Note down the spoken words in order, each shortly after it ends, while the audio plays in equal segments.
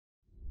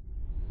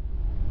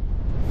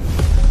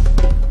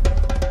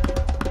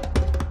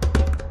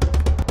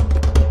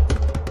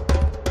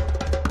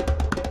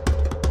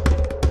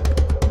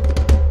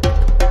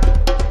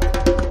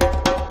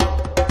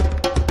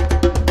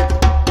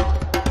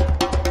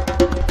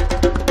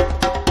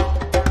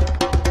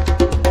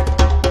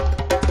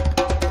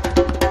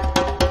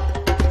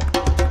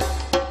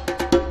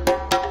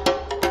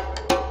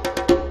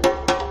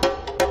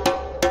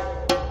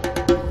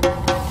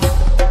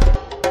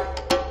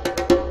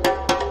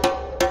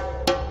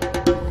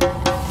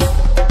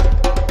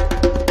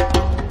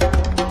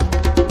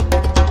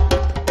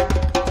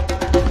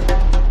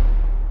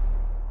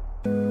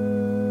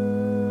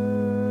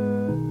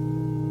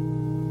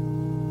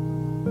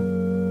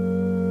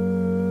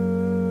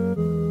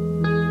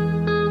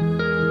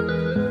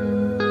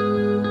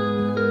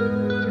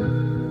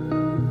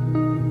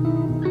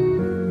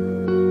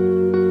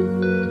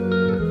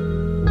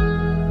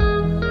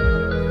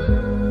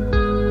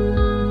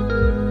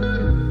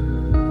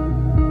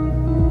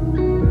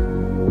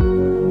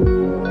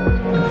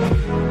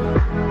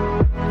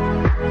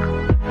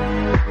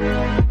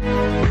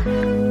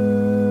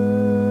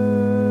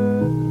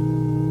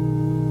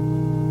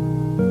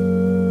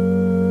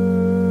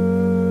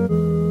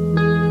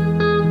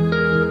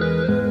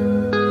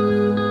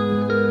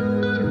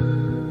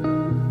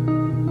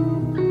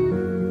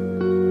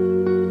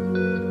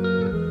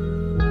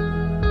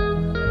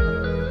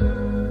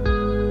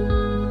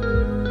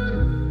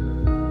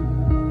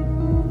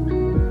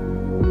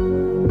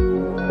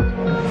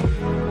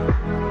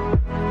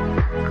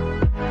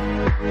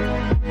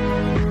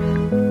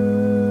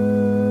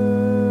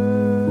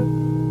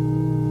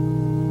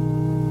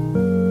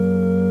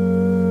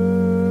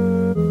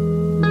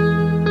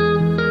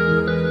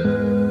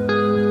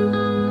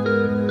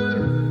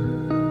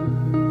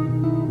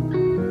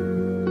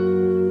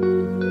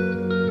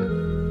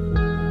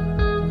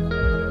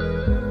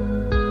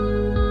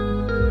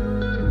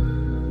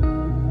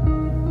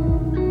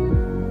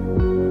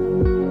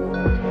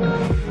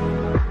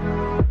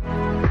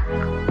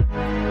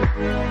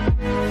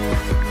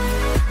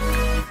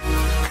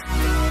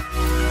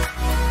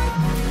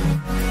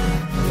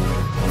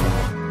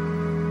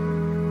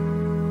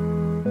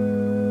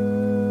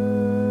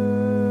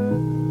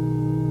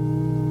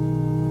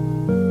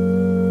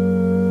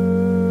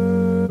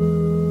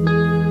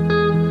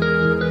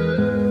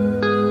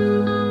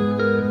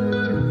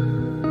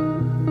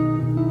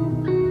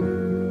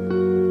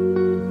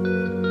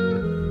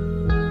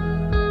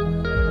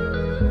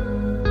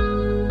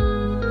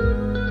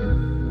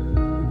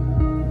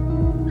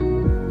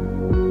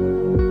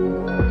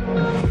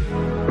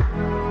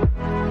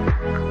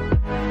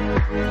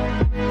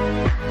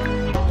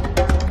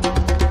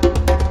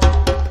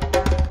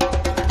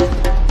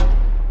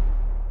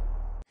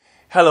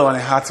Hello and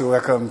a hearty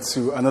welcome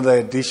to another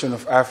edition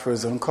of Afro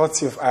Zone,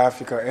 courtesy of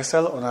Africa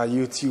SL on our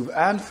YouTube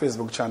and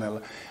Facebook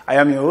channel. I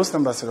am your host,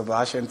 Ambassador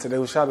Bash, and today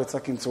we shall be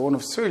talking to one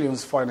of Sierra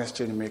Leone's finest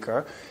change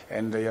maker,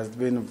 and he has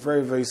been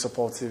very, very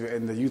supportive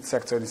in the youth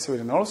sector in Sierra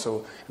Leone and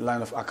also in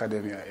line of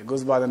academia. It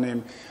goes by the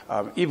name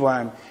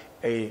Ibrahim,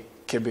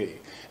 Kebe.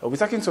 We'll be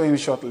talking to him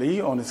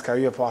shortly on his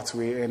career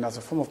pathway and as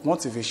a form of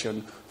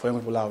motivation for young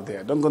people out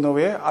there. Don't go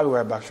nowhere, I'll be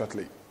right back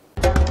shortly.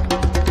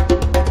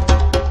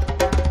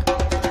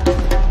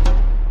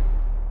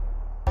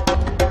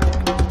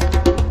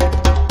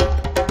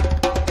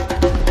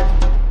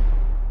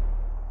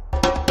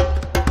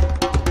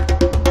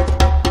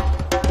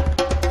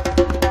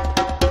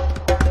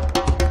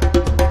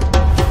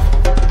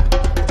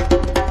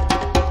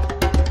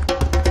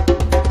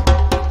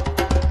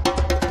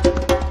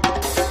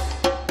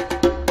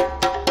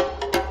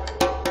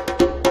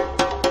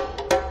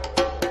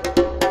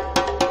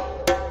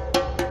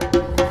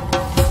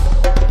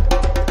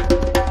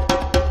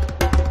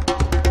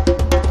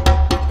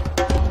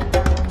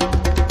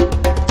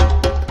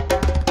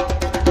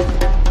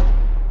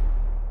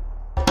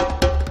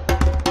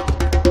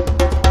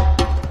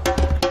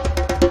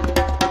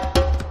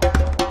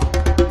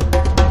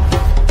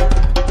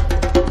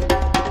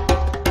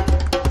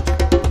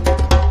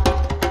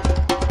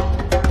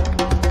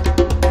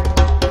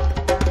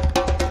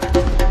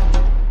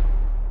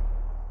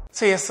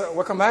 So yes,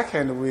 welcome back,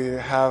 and we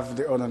have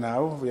the honor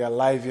now. We are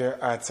live here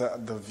at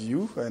The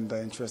View, and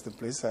interesting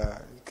place.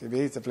 Kebe,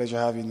 it's a pleasure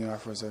having you in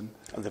Afro Zone.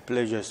 The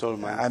pleasure is all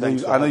mine. I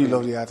know you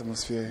love the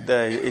atmosphere.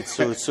 It's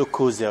so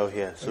cozy out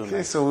here. So okay,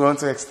 nice. So we want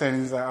to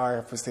extend our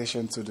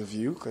appreciation to The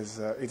View because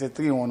it's a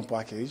 3-in-1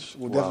 package.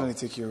 We'll definitely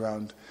take you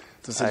around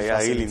to see the facility.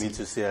 I really need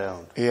to see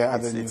around. Yeah,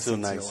 it's so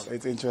nice.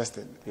 It's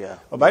interesting. Yeah.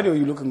 But by the way,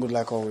 you're looking good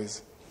like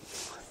always.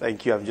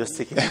 Thank you. I'm just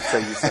taking it to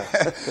you,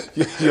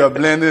 sir. You're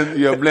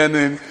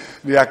blending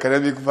the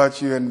academic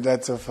virtue and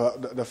that of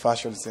the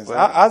fashion sense.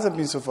 Well, how's it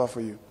been so far for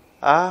you?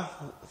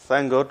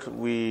 Thank God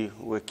we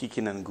were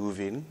kicking and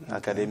grooving. Okay.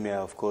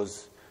 Academia, of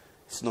course,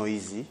 it's not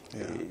easy.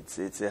 Yeah.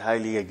 It's a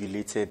highly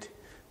regulated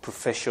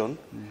profession,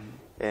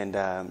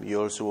 and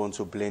you also want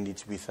to blend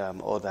it with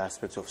other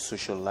aspects of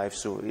social life.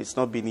 So it's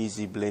not been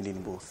easy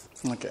blending both.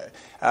 Okay.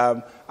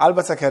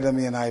 Albert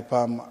Academy and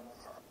IPAM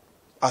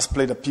has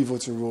played a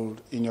pivotal role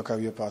in your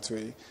career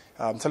pathway.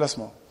 Tell us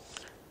more.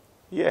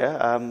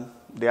 Yeah,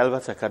 the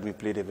Albert Academy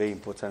played a very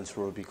important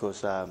role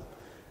because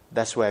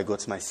that's where I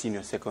got my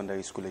senior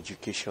secondary school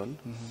education.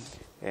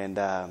 And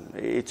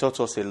it taught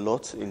us a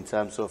lot in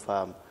terms of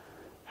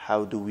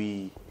how do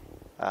we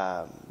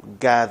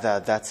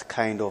gather that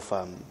kind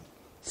of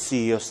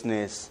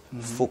seriousness,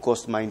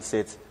 focused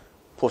mindset,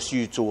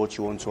 pursue to what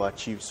you want to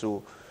achieve.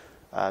 So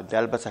the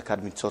Albert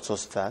Academy taught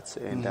us that,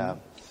 and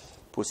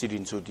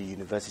proceeding to the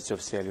University of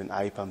Sierra Leone,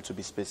 IPAM to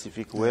be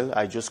specific. Well,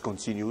 I just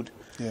continued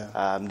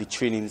the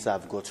trainings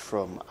I've got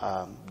from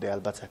the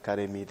Albert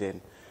Academy.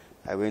 Then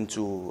I went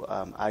to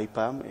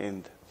IPAM,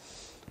 and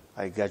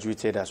I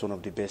graduated as one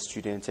of the best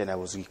students, and I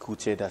was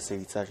recruited as a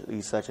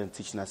research and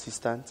teaching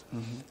assistant,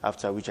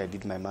 after which I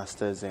did my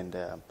master's, and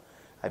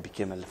I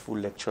became a full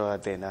lecturer.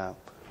 Then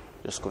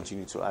just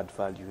continued to add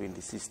value in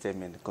the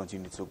system and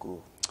continue to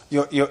grow.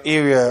 Your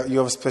area, you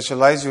have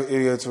specialized your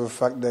area to the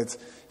fact that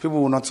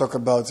people will not talk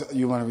about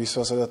human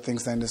resources or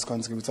things in this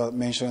country without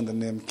mentioning the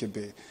name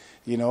Kebe.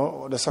 You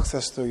know, the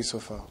success story so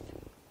far.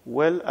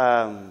 Well,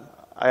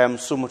 I am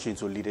so much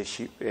into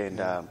leadership,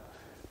 and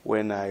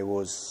when I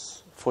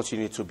was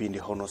fortunate to be in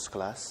the honors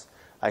class,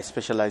 I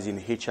specialize in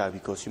HR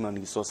because human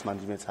resource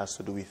management has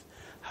to do with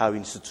how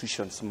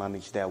institutions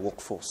manage their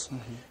workforce.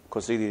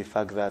 Considering the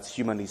fact that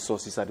human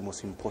resources are the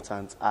most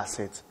important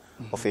asset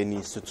of any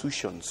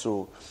institution.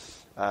 So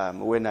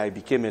when I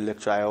became a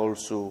lecturer, I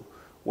also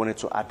wanted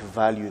to add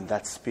value in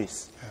that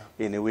space,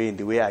 in the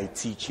way I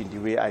teach, in the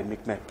way I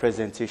make my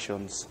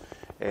presentations,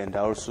 and I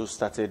also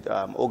started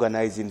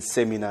organizing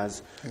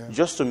seminars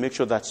just to make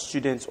sure that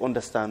students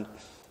understand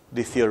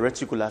the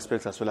theoretical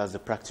aspect as well as the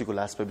practical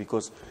aspect,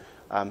 because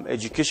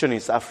education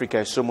in Africa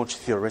is so much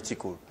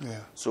theoretical.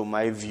 So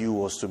my view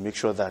was to make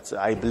sure that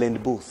I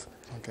blend both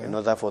in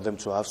order for them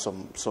to have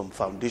some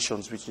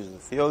foundations, which is the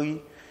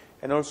theory,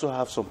 and also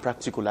have some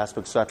practical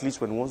aspects. So at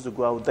least when once they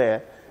go out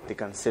there, they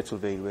can settle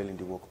very well in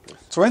the workplace.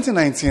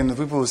 2019,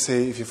 people will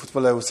say, if you're a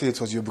footballer, will say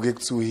it was your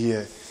breakthrough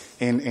here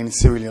in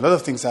Sierra Leone. A lot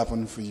of things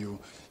happened for you.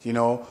 You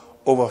know,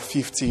 over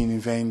 15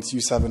 events,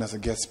 you serving as a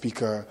guest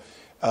speaker,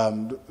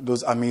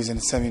 those amazing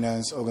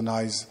seminars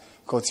organized,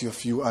 courtesy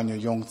of you and your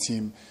young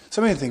team.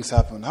 So many things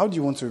happened. How do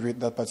you want to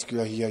rate that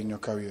particular year in your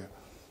career?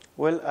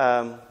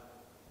 Well,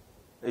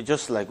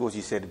 just like what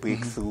you said,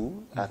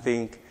 breakthrough. I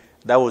think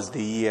that was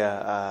the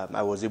year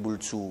I was able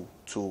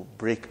to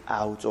break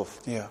out of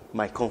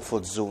my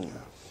comfort zone.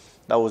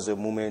 That was the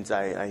moment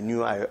I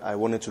knew I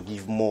wanted to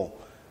give more.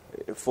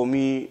 For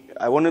me,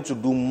 I wanted to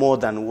do more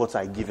than what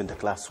I give in the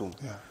classroom.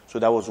 So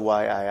that was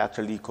why I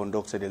actually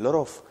conducted a lot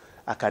of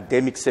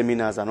academic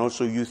seminars and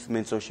also youth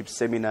mentorship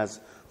seminars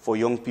for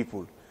young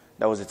people.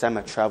 That was the time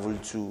I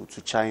traveled to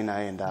China,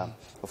 and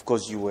of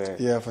course you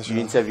were for sure.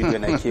 you interviewed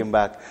when I came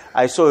back.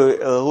 I saw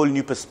a whole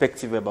new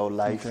perspective about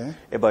life,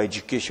 about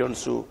education.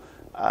 So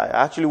I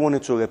actually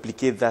wanted to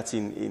replicate that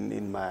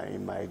in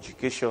my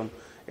education,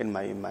 in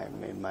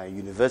my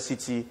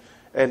university,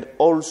 and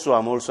also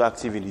I'm also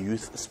active in the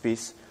youth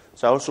space.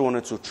 So I also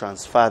wanted to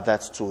transfer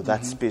that to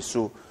that space.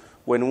 So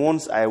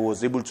once I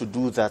was able to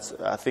do that,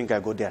 I think I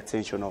got the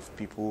attention of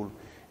people.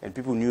 And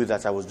people knew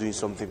that I was doing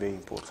something very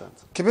important.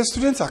 Kebe,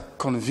 students are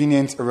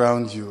convenient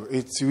around you.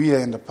 It's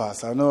weird in the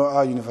past. I know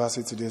our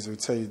university today will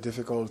tell you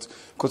difficult.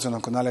 Quote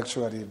unquote,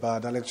 lecturer is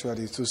bad, that lecturer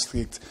is too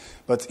strict.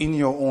 But in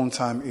your own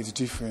time, it's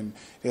different.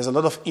 There's a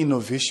lot of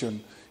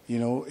innovation,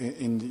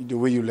 in the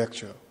way you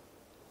lecture.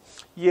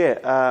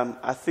 Yeah,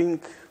 I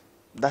think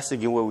that's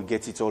again where we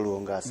get it all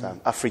wrong as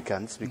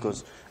Africans,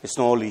 because it's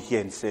not only here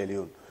in Sierra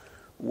Leone.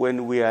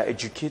 When we are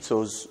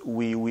educators,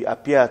 we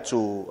appear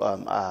to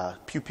our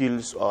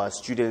pupils or our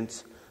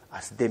students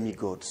as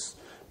demigods.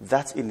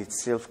 That in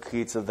itself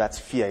creates that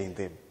fear in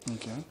them.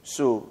 Okay.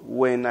 So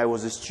when I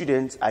was a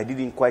student, I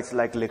didn't quite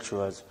like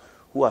lecturers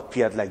who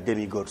appeared like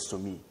demigods to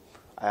me.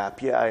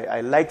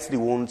 I liked the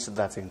ones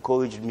that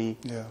encouraged me,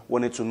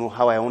 wanted to know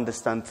how I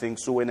understand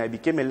things. So when I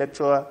became a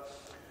lecturer,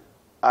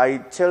 I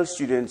tell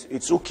students,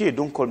 it's okay,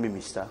 don't call me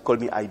Mister, call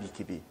me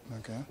IBKB.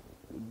 Okay.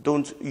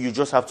 You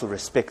just have to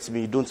respect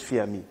me, don't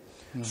fear me.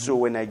 So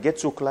when I get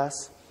to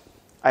class,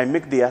 I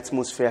make the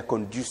atmosphere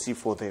conducive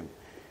for them.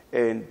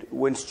 And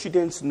when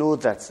students know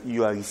that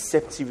you are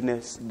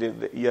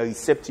you are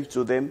receptive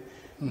to them,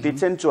 they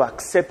tend to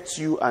accept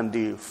you and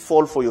they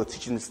fall for your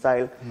teaching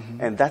style.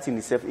 And that in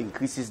itself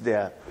increases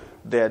their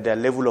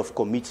level of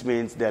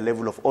commitment, their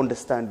level of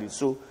understanding.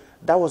 So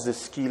that was the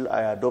skill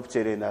I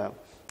adopted. And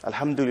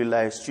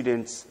alhamdulillah,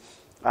 students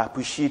are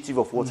appreciative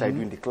of what I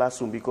do in the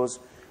classroom, because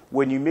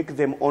when you make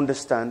them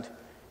understand,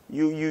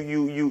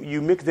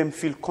 you make them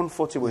feel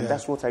comfortable, and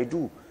that's what I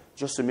do,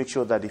 just to make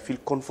sure that they feel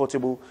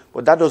comfortable.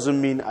 But that doesn't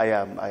mean I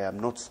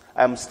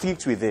am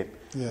strict with them,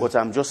 but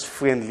I'm just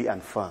friendly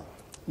and firm.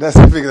 That's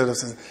a big lot of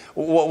sense.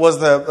 Was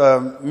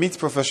the Meet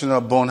Professional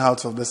born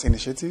out of this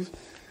initiative,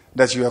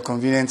 that you are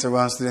convenient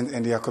around students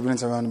and they are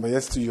convenient around, but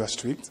yet still you are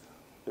strict?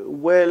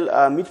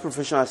 Well, Meet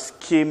Professionals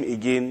came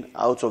again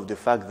out of the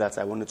fact that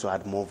I wanted to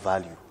add more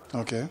value.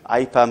 Okay.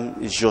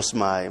 IPAM is just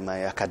my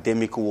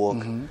academic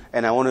work,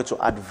 and I wanted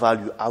to add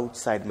value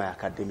outside my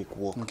academic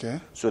work. Okay.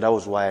 So that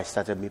was why I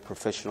started Meet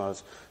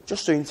Professionals,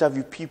 just to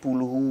interview people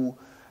who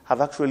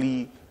have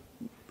actually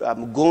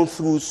gone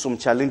through some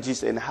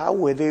challenges and how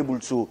were they able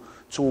to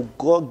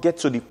get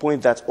to the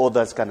point that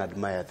others can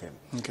admire them.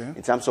 Okay.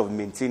 In terms of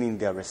maintaining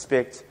their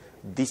respect,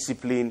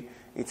 discipline,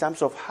 in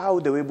terms of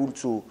how they were able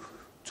to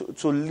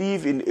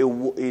live in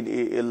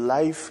a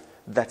life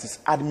that is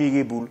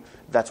admirable,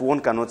 that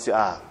one cannot say,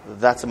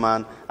 that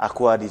man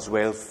acquired his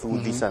wealth through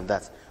this and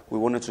that. We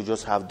wanted to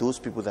just have those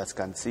people that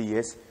can say,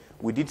 yes,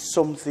 we did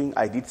something,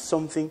 I did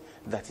something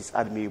that is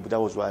admirable.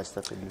 That was why I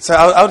started. So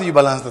how do you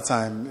balance the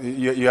time?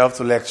 You have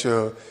to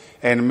lecture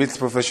and Meet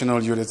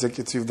Professional, you're the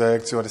executive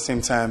director. At the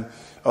same time,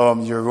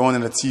 you're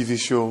running a TV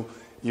show,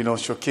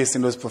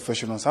 showcasing those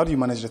professionals. How do you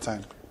manage the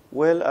time?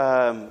 Well,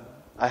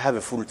 I have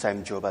a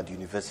full-time job at the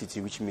university,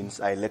 which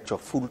means I lecture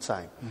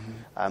full-time.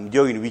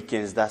 During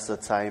weekends, that's the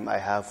time I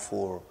have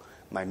for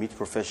my Meet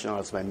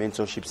Professionals, my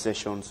mentorship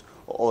sessions,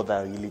 or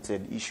other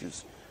related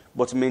issues.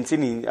 But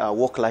maintaining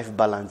work-life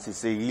balance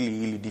is a really,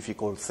 really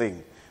difficult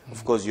thing.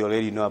 Of course, you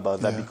already know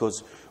about that,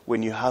 because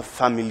when you have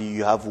family,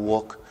 you have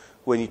work.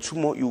 When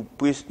you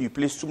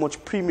place too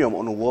much premium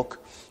on work,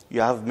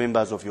 you have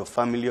members of your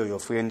family or your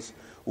friends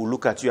who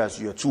look at you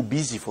as you're too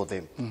busy for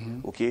them.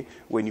 Okay?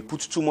 When you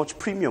put too much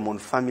premium on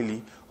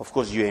family, of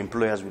course, your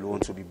employers will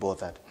want to be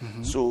bothered.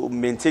 So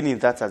maintaining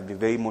that has been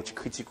very much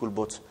critical,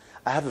 but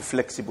I have a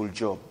flexible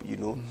job,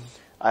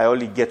 I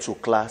only get to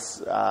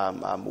class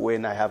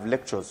when I have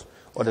lectures.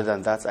 Other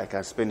than that, I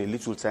can spend a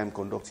little time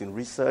conducting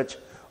research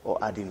or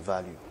adding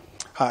value.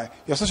 Hi.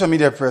 Your social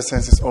media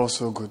presence is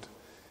also good.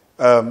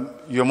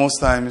 You're most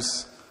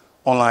times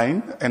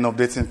online and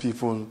updating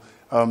people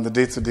the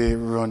day-to-day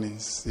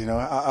runnings.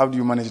 How do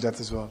you manage that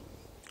as well?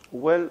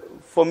 Well,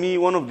 for me,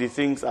 one of the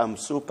things I'm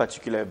so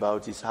particular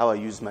about is how I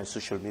use my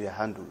social media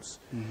handles.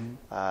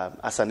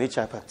 As an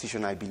HR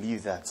practitioner, I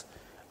believe that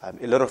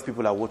a lot of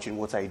people are watching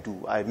what I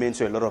do. I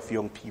mentor a lot of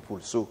young people.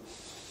 So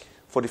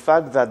for the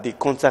fact that they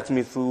contact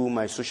me through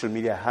my social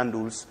media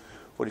handles,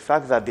 for the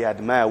fact that they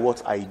admire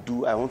what I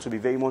do, I want to be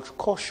very much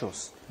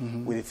cautious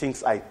with the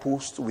things I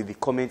post, with the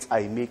comments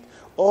I make,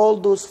 all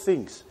those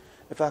things.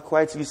 In fact,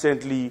 quite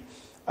recently,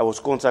 I was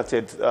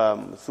contacted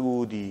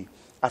through the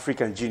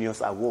African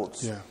Genius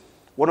Awards.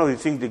 One of the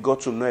things they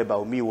got to know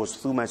about me was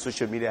through my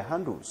social media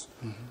handles.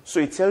 So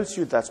it tells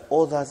you that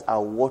others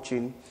are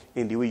watching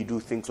in the way you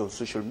do things on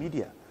social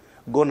media.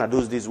 Gone are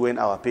those days when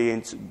our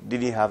parents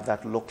didn't have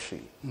that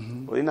luxury.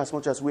 But in as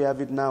much as we have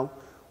it now,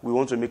 we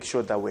want to make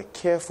sure that we're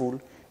careful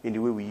in the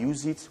way we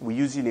use it. We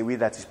use it in a way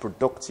that is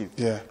productive.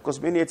 Yeah. Because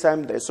many a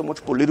time there's so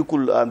much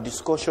political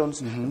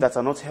discussions that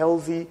are not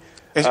healthy.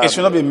 It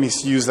should not be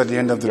misused at the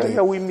end of the day.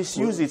 Yeah, we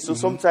misuse it. So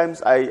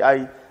sometimes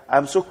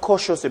I'm so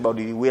cautious about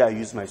the way I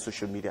use my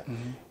social media.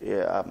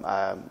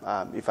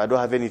 If I don't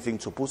have anything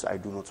to post, I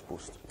do not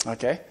post.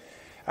 Okay.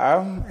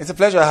 It's a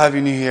pleasure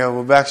having you here.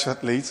 We'll be back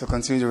shortly to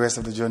continue the rest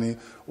of the journey.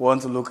 We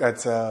want to look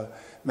at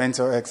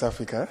Mentor X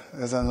Africa.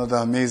 That's another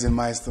amazing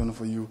milestone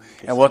for you.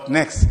 Yes. And what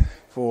next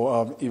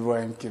for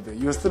Ibrahim Kebe?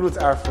 You're still with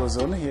Afro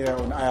Zone here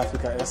on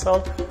iAfrica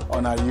SL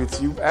on our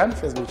YouTube and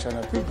Facebook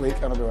channel. Quick break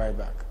and I'll be right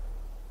back.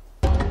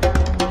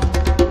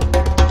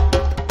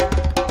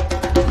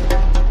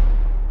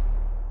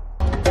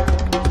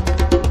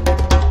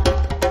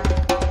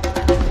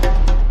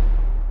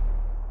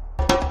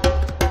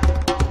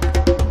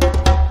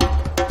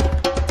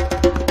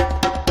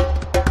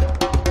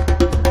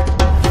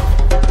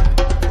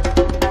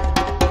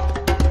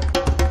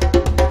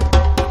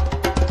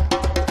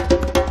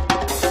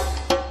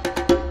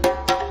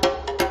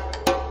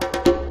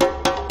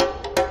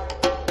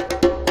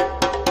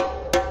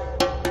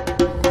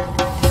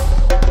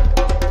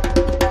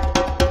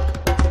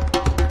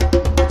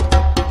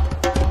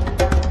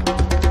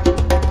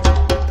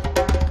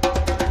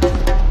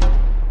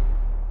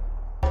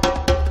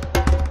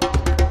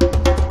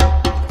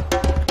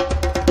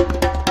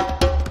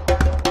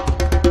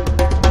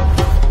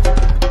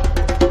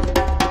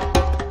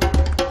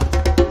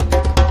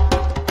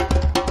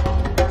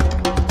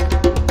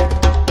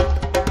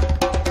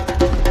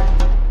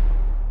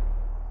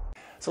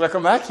 So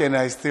welcome back, and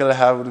I still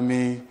have with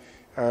me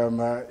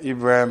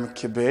Ibrahim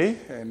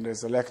Kebe, and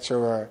there's a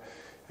lecturer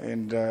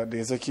and the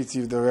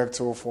executive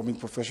director for Meat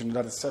Professional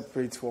that is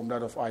separate from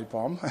that of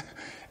IPAM,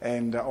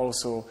 and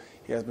also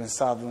he has been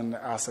serving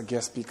as a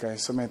guest speaker in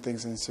so many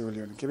things in Sierra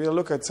Leone. Can we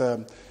look at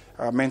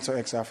Mentor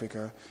X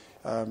Africa?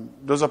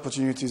 Those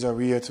opportunities are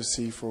rare to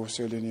see for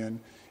Sierra Leone,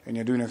 and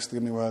you're doing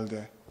extremely well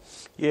there.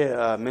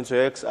 Yeah,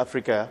 Mentor X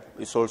Africa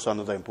is also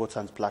another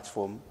important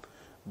platform.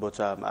 But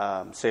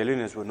Sierra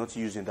Leoneans were not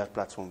using that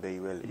platform very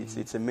well.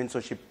 It's a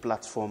mentorship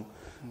platform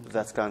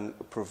that can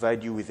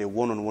provide you with a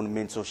one-on-one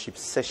mentorship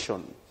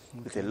session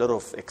with a lot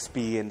of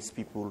experienced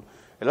people,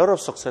 a lot of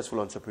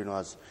successful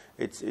entrepreneurs.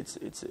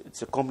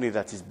 It's a company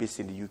that is based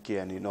in the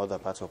UK and in other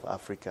parts of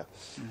Africa.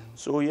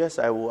 So yes,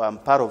 I'm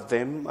part of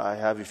them. I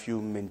have a few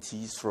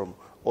mentees from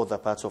other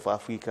parts of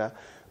Africa.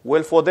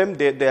 Well, for them,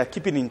 they are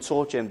keeping in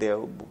touch and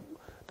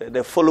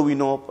they're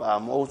following up.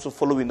 I'm also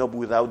following up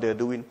with how they're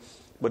doing.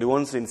 But the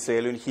ones in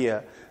Sierra Leone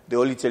here, they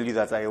only tell you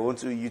that I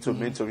want you to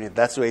mentor me.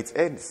 That's where it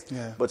ends.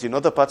 Yeah. But in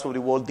other parts of the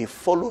world, they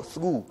follow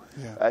through.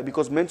 Yeah.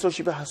 Because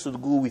mentorship has to do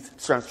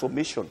with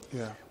transformation.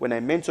 Yeah. When I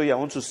mentor you, I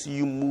want to see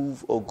you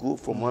move or go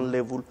from one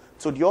level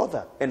to the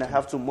other. And I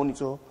have to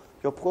monitor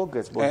your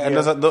progress. But and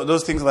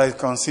those things like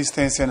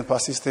consistency and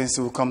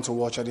persistency will come to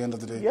watch at the end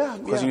of the day. Yeah,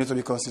 because you need to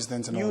be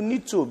consistent. You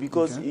need to,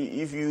 because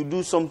if you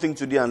do something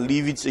today and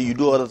leave it, so you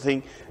do other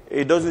thing,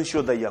 it doesn't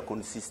show that you are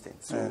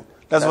consistent. So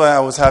that's why I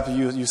was happy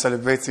you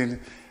celebrating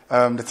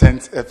the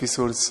 10th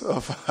episodes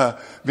of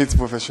Meat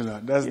Professional.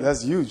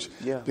 That's huge.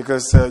 Yeah.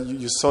 Because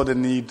you saw the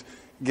need,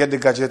 get the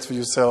gadgets for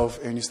yourself,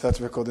 and you start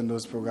recording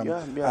those programs.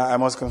 Yeah, yeah. I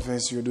must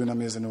confess you're doing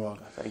amazing work.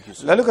 Thank you,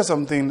 sir. Let's look at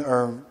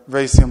something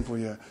very simple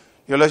here.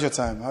 Your leisure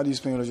time. How do you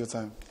spend your leisure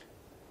time?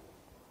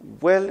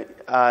 Well,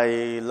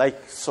 I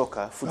like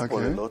soccer,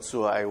 football a lot,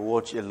 so I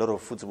watch a lot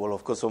of football.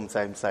 Of course,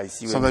 sometimes I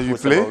see when you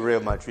play about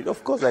Real Madrid.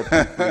 Of course, I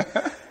play.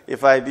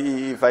 If I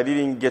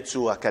didn't get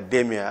to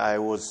academia, I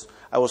was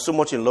so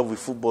much in love with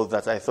football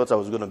that I thought I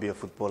was going to be a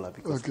footballer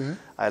because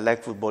I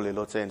like football a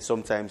lot, and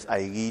sometimes I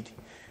read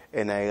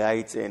and I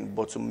write.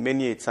 But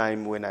many a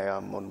time when I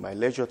am on my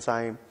leisure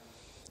time,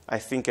 I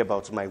think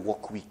about my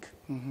work week.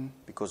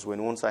 Because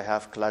once I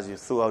have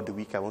classes throughout the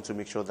week, I want to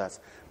make sure that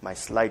my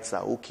slides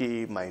are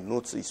okay, my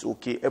notes is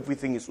okay,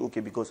 everything is okay,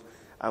 because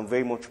I'm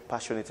very much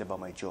passionate about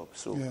my job.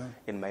 So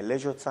in my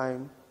leisure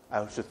time, I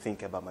also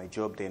think about my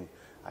job. Then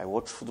I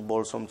watch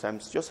football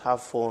sometimes, just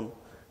have fun,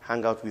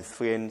 hang out with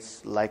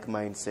friends, like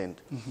minds, and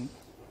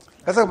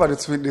let's talk about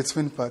the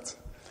twin part,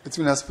 the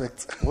twin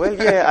aspect. Well,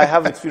 yeah, I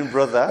have a twin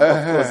brother,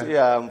 of course.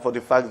 Yeah, for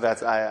the fact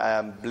that I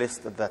am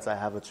blessed that I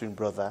have a twin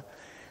brother,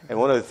 and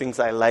one of the things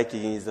I like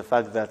is the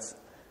fact that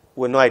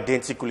we're not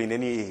identical in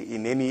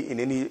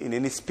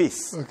any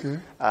space.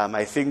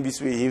 I think this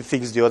way, he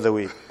thinks the other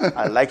way.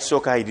 I like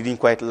soccer, he didn't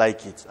quite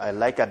like it. I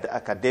like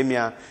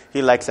academia,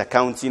 he likes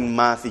accounting,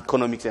 math,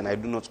 economics, and I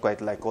do not quite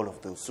like all of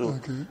those.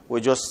 So we're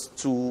just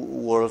two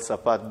worlds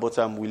apart, but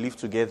we live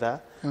together,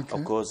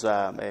 of course,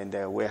 and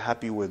we're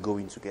happy we're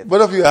going together.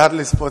 Both of you are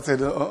hardly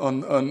spotted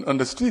on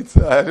the streets.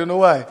 I don't know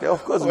why. Yeah,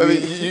 of course.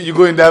 You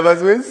go in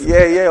diverse ways?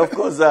 Yeah, of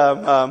course.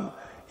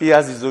 He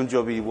has his own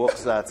job. He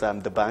works at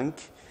the bank.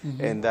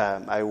 And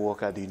I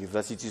work at the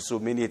university, so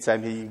many a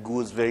time he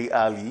goes very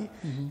early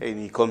and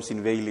he comes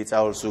in very late. I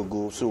also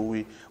go. So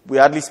we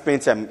hardly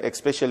spend time,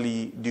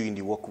 especially during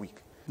the work week.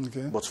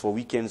 But for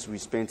weekends, we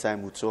spend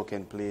time, we talk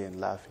and play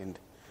and laugh, and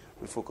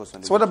we focus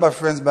on. So what about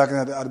friends back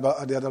at the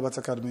Adalbat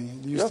Academy?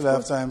 Do you still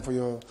have time for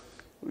your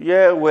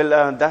Yeah,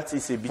 well, that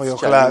is a bit For your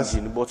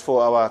challenging. class? But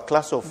for our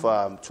class of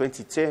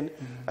 2010,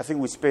 I think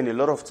we spend a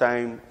lot of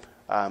time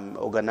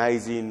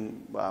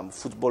organizing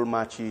football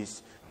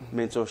matches,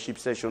 mentorship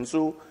sessions.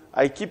 So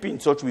I keep in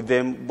touch with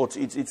them, but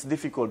it's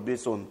difficult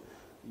based on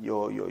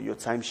your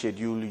time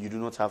schedule. You do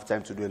not have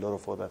time to do a lot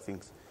of other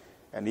things.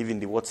 And even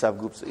the WhatsApp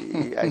groups,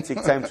 I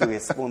take time to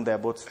respond there,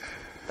 but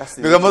that's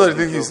the Because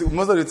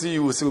most of the thing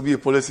you will still be a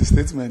policy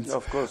statement.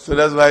 Of course. So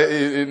that's why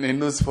in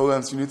those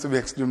forums you need to be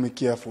extremely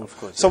careful. Of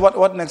course. So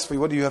what next for you?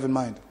 What do you have in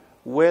mind?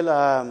 Well,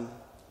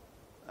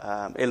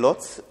 a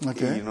lot.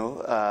 Okay. You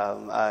know,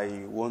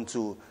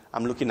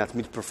 I'm looking at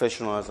meet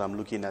professionals. I'm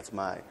looking at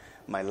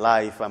my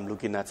life. I'm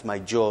looking at my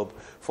job.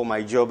 For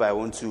my job, I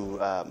want to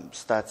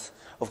start.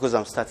 Of course,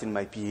 I'm starting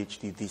my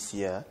PhD this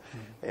year,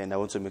 and I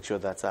want to make sure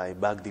that I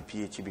bag the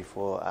PhD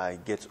before I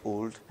get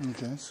old.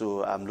 Okay.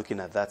 So I'm looking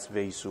at that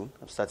very soon.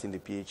 I'm starting the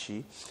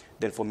PhD.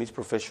 Then for meet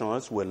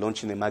professionals, we're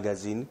launching a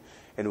magazine,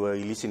 and we're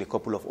releasing a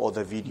couple of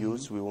other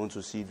videos. We want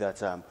to see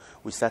that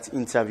we start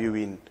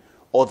interviewing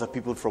other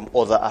people from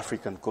other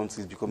African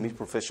countries, because meet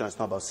professionals is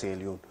not about Sierra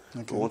Leone.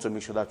 Okay. We want to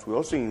make sure that we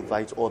also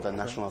invite other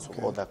nationals of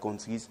other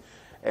countries.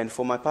 And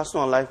for my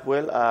personal life,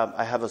 well,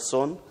 I have a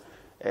son.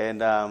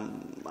 And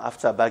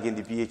after bagging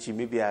the PhD,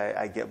 maybe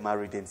I get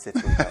married and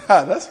settle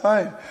down. That's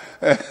fine.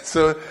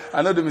 So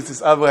I know the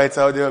Mrs. Albright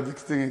out there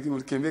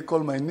thinking, can they call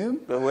my name?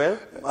 Well,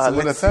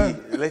 let's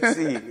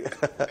see.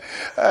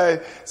 All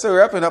right. So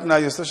wrapping up now,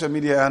 your social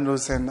media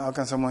handles, and how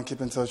can someone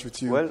keep in touch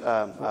with you? Well,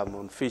 I'm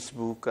on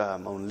Facebook,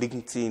 on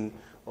LinkedIn,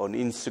 on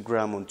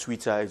Instagram, on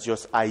Twitter. It's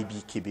just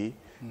Kebe,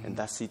 and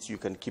that's it. You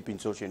can keep in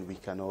touch, and we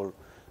can all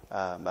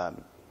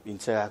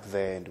interact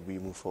there, and we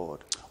move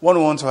forward.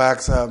 One want to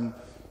ask,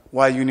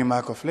 why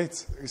Unimark of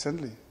late,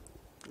 recently?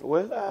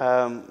 Well,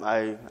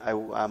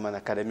 I'm an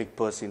academic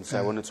person, so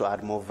I wanted to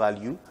add more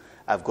value.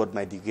 I've got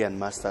my degree and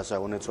master, so I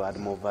wanted to add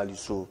more value.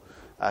 So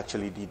I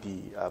actually did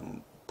the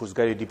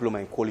postgraduate diploma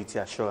in quality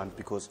assurance,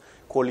 because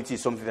quality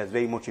is something that's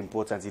very much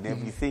important in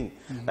everything.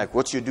 Like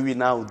what you're doing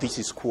now, this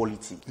is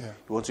quality. Yeah.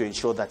 You want to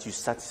ensure that you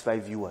satisfy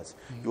viewers.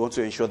 You want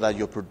to ensure that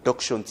your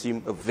production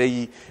team, a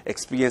very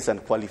experienced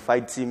and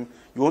qualified team,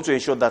 you want to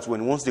ensure that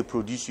once they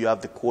produce, you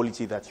have the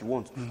quality that you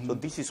want. So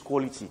this is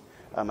quality.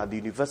 At the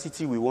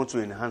university, we want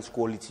to enhance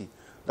quality.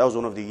 That was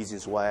one of the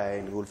reasons why I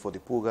enrolled for the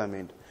program,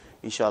 and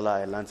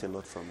inshallah, I learned a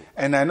lot from it.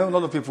 And I know a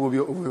lot of people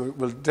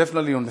will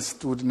definitely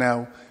understood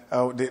now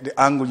the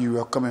angle you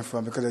are coming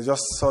from, because I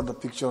just saw the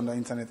picture on the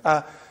internet.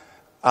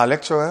 Our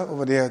lecturer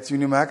over there at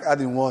Unimark,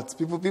 adding what?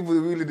 People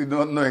really did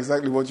not know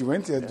exactly what you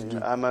went here to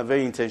do. I'm a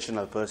very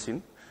intentional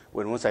person.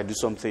 Once I do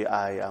something,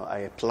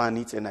 I plan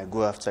it and I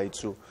go after it.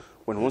 So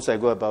once I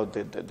go about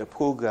the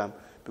program,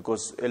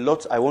 because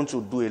I want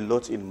to do a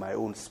lot in my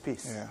own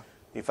space. Yeah.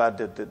 In fact,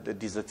 the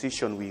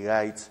dissertation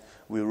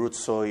we wrote,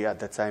 sorry, at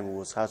the time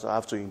was how I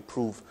have to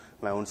improve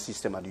my own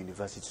system at the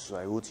university. So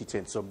I wrote it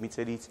and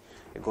submitted it.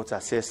 It got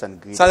assessed and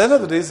graded. So at the end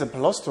of the day, it's a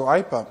plus to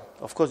IPAM.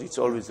 Of course, it's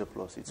always a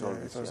plus. It's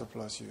It's always a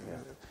plus. Yeah.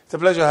 It's a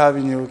pleasure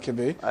having you,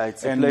 Kebe.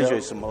 It's a pleasure.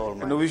 It's all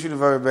mine. And I wish you the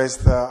very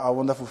best, our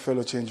wonderful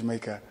fellow change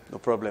maker. No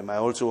problem. I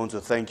also want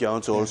to thank you. I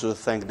want to also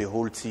thank the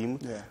whole team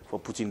for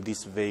putting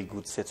this very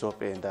good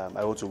setup. And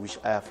I want to wish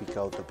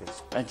Africa all the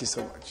best. Thank you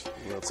so much.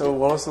 So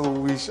we also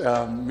wish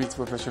Meet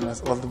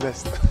Professionals all the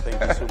best.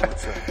 Thank you so much,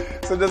 sir.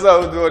 So that's how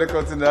we'll do the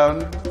counting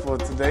down for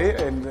today.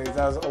 And it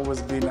has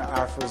always been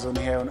Afro Zone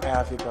here on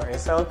Africa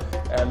SL.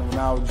 And we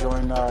now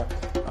join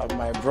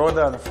my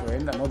brother and a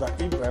friend, another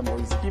Ibrahim,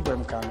 who is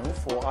Ibrahim Kano,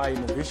 for our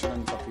innovation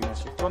and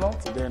entrepreneurship tunnel.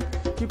 So then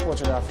keep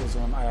watching Afro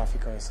Zone on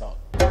Africa SL.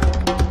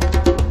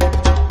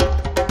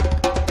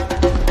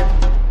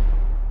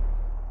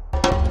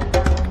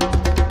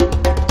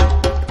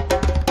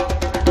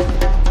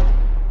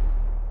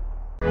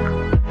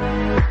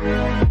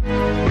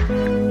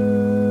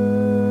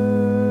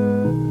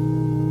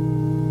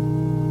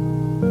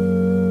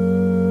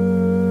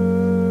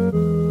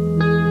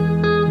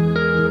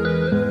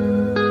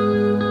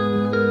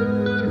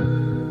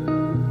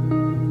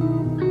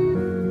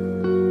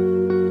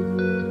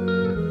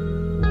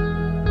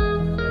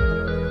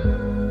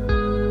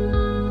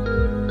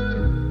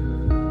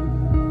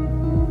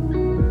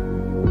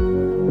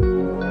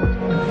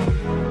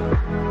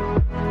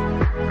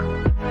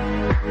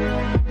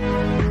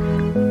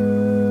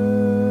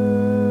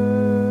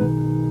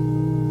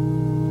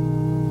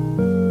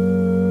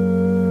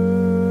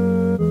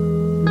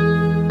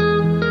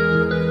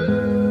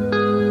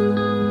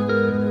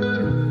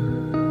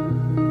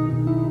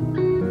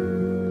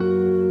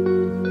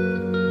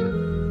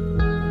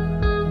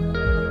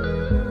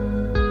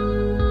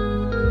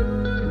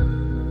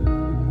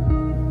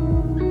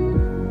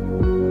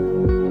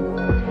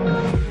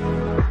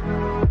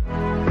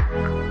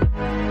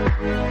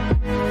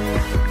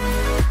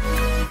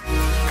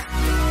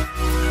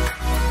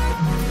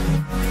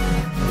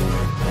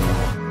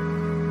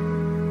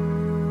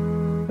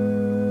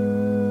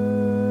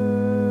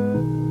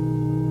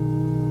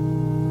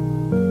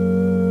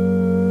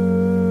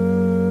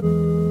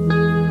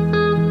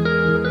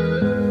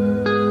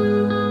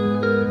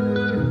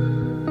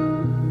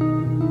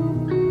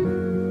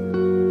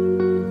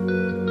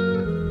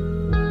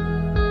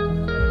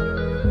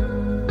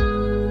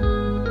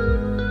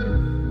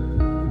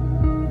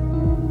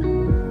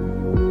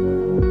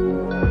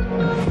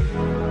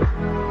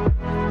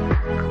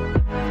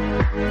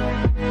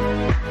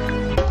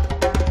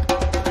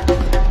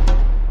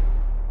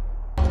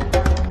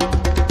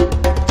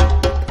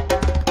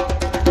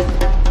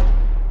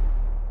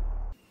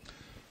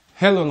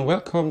 Hello and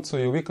welcome to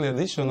your weekly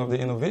edition of the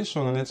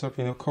Innovation and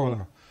Entrepreneur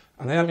Corner.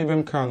 And I am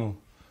Ibrahim.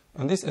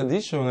 On this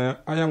edition, I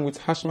am with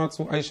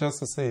Hashmatu Aisha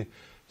Sase.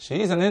 She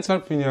is an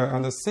entrepreneur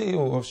and the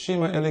CEO of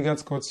Shima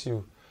Elegant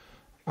Couture,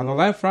 an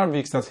online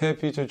fabrics that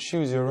help you to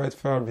choose your right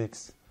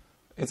fabrics.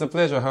 It's a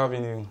pleasure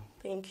having you.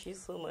 Thank you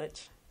so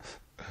much.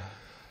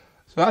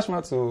 So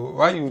Hashmatu,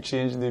 why you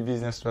change the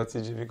business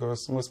strategy?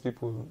 Because most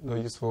people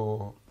don't use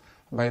for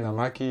buying a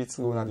market,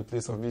 going at the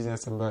place of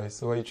business and buy.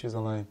 So why you choose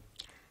online?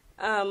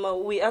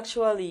 We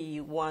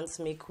actually want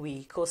to make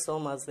we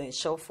customers then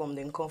shop from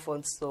the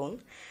comfort zone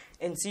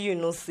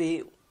until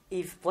say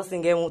if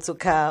person get motor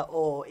car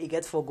or he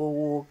get for go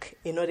work,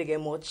 they get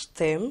much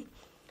time.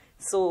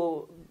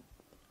 So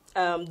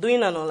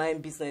doing an online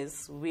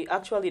business, we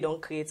actually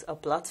don't create a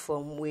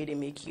platform where they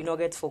make you not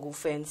get for go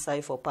fence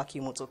side for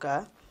parking motor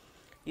car,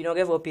 you not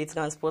get for pay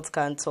transport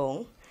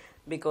canton,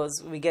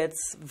 because we get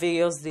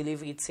various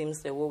delivery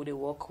teams that we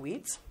work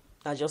with,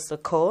 not just a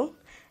call.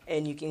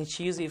 And you can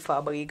choose a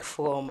fabric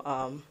from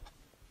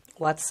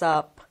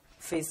WhatsApp,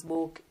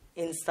 Facebook,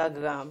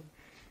 Instagram,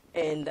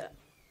 and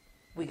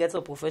we get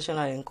a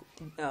professional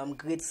and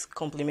great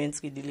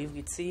complimentary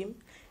delivery team.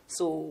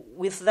 So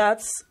with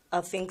that,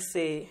 I think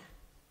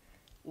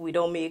we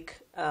don't make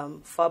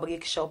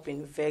fabric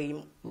shopping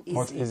very easy.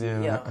 Much easier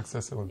and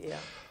accessible. Yeah.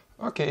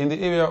 Okay, in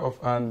the area of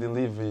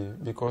delivery,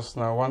 because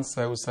now once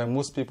I would say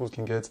most people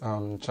can get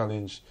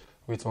challenged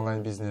with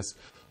online business.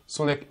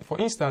 So, like, for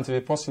instance,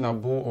 if a person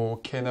in Bo or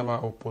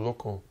Kenema or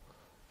Poloko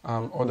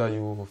order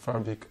you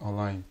fabric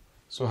online,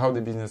 so how the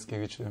business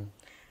can reach them?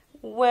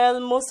 Well,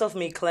 most of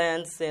my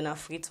clients are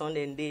Freetown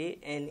and day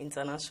and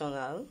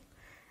international.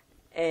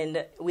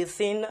 And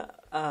within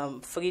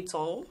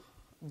Freetown,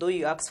 though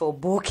you ask for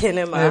Bo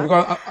Kenema, yeah,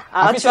 because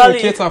I actually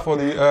cater for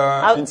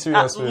the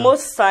interior.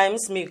 Most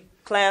times, my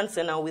clients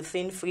are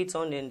within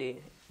Freetown and day,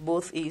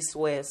 both east,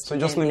 west. So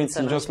just limit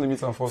them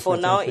for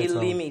now. It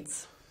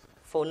limits.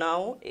 For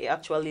now, it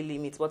actually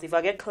limits. But if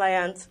I get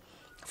clients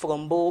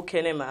from Bo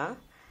Kenema,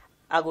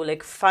 I go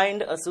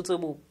find a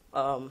suitable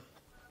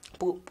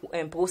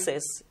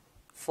process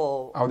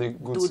for how the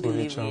goods do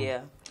delivery.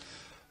 Yeah.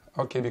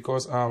 Okay,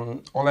 because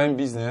online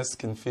business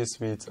can face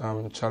with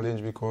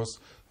challenge because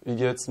we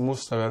get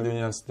most Sierra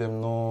Leoneans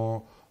them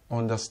no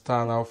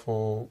understand how to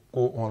go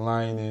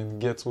online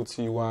and get what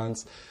you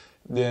want.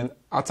 Then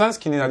at times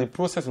the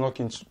process not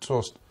can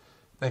trust.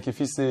 Like if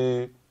you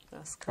say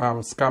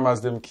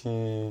scammers them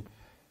can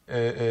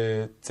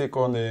take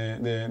on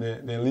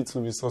the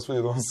little resource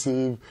where they don't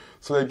save.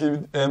 So they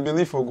give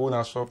believe for go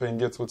and shop and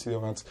get what they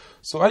want.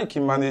 So how you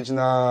can manage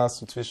that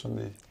situation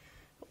there?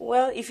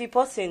 Well, if a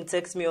person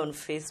text me on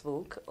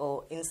Facebook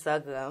or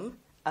Instagram,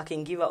 I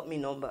can give out my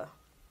number.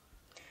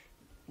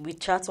 We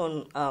chat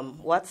on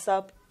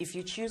WhatsApp. If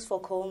you choose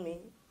for call me,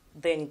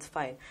 then it's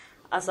fine.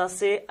 As I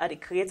say, I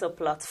create a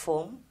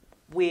platform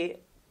where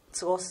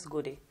trust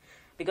go there.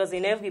 Because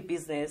in every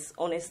business,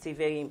 honesty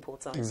very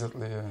important.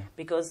 Exactly, yeah.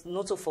 Because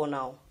not for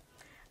now.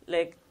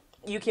 Like,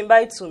 you can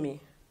buy to me.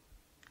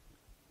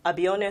 I'll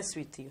be honest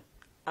with you.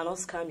 I not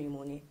scam you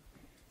money.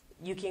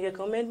 You can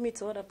recommend me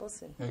to other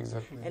person.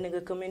 Exactly. And the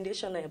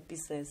recommendation of your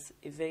business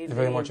is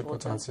very much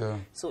important, yeah.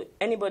 So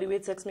anybody will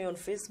text me on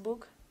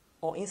Facebook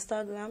or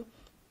Instagram,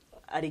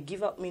 I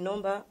give up my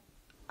number.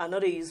 I know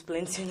they use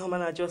plenty number,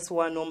 not just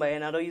one number,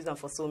 and I don't use them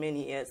for so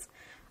many years.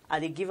 I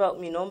give out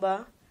my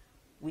number.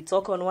 We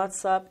talk on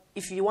WhatsApp.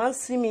 If you want to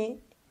see me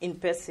in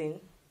person,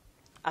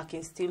 I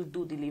can still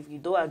do delivery.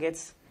 Though I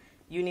get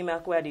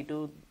Unimark where they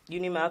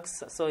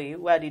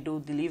do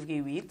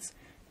delivery with,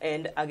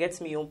 and I get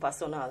my own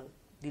personal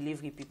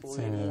delivery people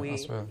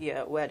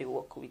where they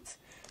work with.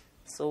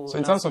 So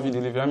in terms of your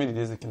delivery, how many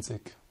days it can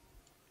take?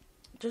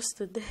 Just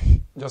a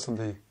day. Just a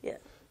day? Yeah.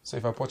 So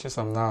if I purchase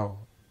them now,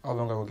 how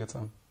long I will get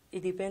them?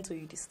 It depends on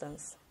your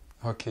distance.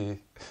 Okay.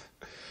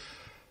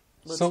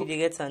 But so, you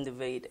get on the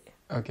very day.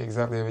 Okay,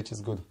 exactly, which is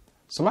good.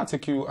 So I might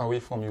take you away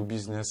from your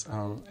business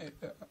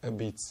a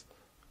bit,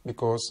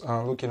 because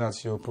looking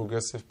at your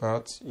progressive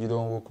part, you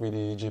don't work with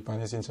the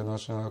Japanese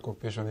International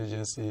Cooperation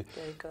Agency,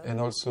 and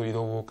also you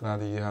don't work at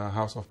the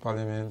House of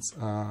Parliament.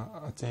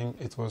 I think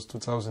it was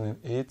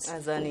 2008.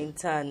 As an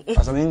intern.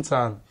 As an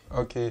intern,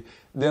 okay.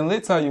 Then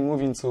later you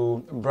move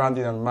into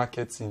branding and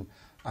marketing,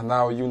 and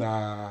now you're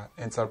an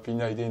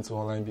entrepreneur, you're into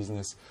online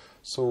business.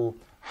 So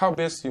how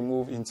best you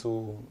move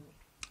into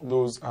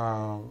those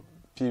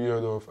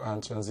period of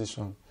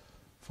transition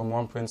from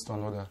one point to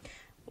another?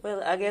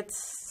 Well, I get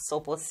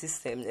support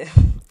system there.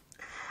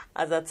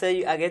 As I tell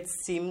you, I get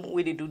team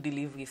where they do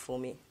delivery for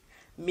me.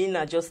 Me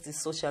not just the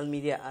social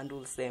media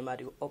handles them I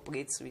do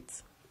operate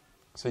with.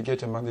 So you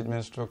get your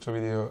management structure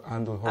with your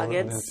handle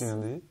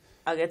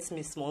I get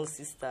my small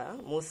sister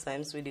most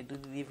times where they do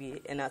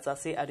delivery, and as I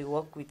say, I do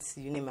work with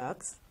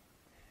Unimarks,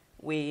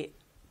 where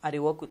I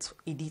do work with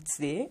edits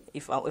there.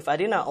 If I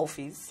didn't have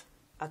office,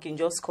 I can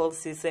just call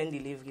send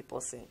delivery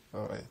person.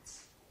 All right.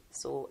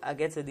 So I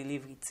get a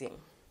delivery team.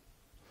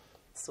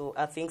 So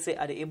I think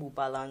I the able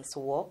balance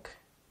work.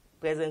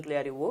 Presently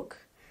I the work.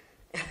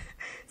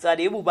 So I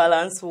the able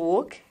balance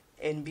work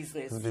and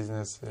business.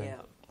 Business,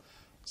 yeah.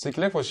 So you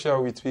can like for share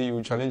with me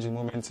your challenging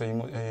moments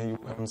and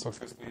you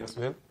successfully as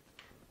well?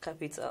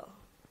 Capital.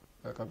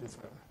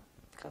 Capital.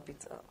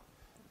 Capital.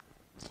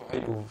 So how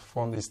you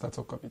form the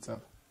startup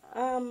capital?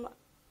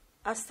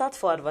 I start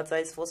for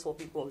advertise first for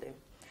people them.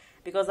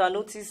 Because I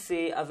notice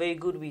say I'm very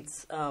good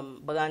with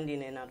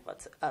branding and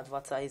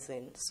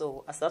advertising.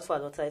 So I start for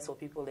advertise for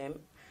people them,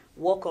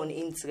 work on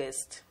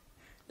interest.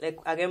 Like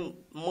again,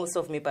 most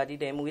of me party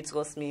them will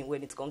trust me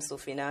when it comes to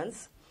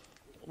finance.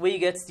 When you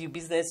get to your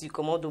business, you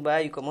come out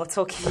Dubai, you come out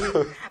Turkey,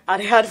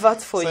 and they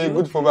advert for you. So you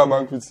good for my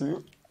bank with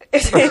you?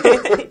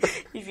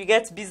 If you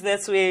get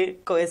business where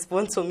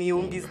correspond to me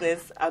own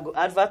business, I go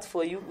advert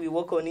for you. We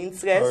work on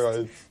interest. All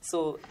right.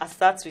 So I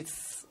start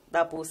with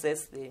that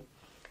process there.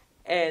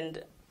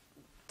 And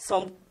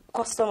some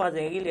customers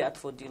are really hard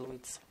for deal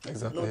with.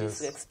 Exactly. No Yes.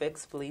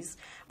 disrespect, please.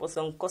 But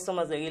some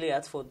customers are really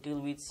hard for deal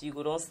with. You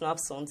go don't snap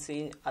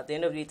something. At the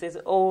end of the day,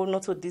 say, oh,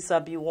 not to this I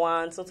be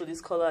want, not to this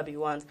color I be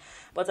want.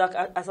 But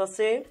as I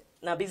say,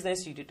 now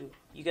business you do.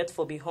 You get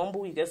for be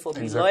humble, you get for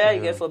be Exactly, loyal,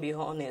 you yeah. get for be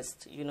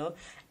honest, you know.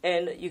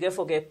 And you get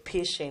for get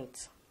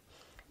patient.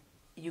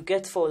 You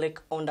get for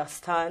like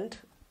understand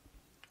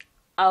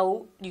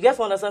how you get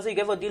for understand, so you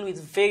get for deal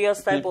with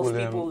various type of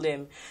people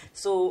them.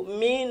 So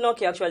me not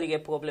can actually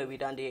get problem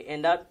with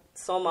and that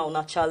somehow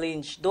not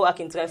challenge. Though I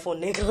can try for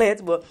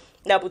neglect, but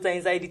that put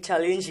inside the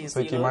challenges. So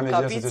you can know, manage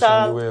your situation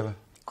capital, well.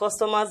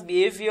 customers'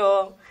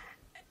 behavior,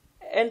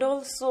 and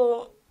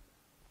also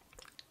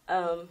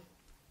the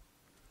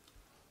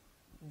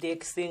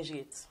exchange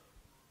rate.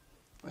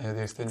 Yeah,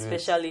 the exchange rate.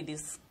 Especially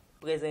this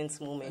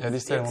present moment. Yeah,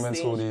 this time moment,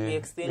 so the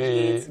exchange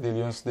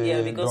rate.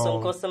 Yeah, because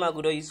some customer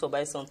could use to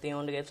buy something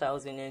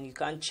 100,000 and you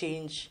can't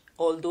change.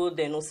 Although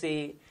they no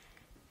say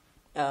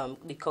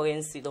the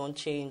currency don't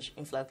change,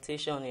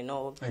 inflation and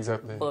all.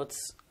 Exactly. But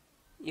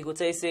you could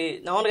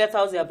say now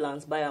 100,000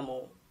 plans buy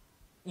more.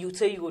 You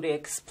tell you would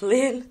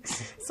explain.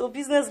 So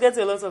business gets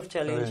a lot of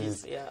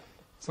challenges. Yeah.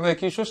 So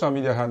like your social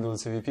media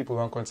handles, if people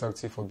want to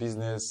contact you for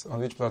business, on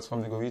which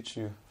platform they go reach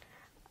you?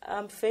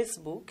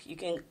 Facebook. You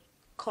can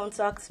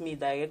contact me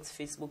direct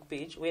Facebook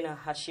page when I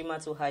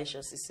Hashima to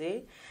Haisha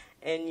Sise,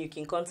 and you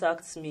can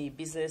contact me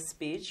business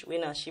page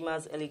when I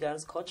Shima's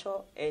Elegance Culture,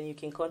 and you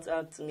can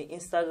contact me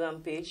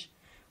Instagram page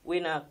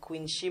when I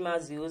Queen Shima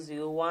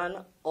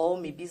 001,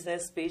 or my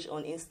business page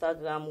on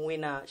Instagram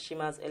when I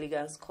Shima's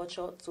Elegance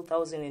Culture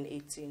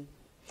 2018.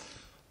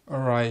 All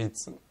right,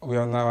 we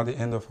are now at the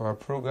end of our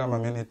program,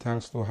 and many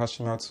thanks to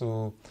Hashima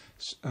to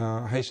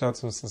Haisha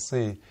to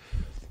Sise.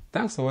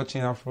 Thanks for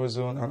watching Afro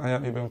Zone, and I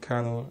am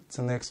Ibrahim.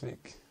 Till next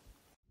week.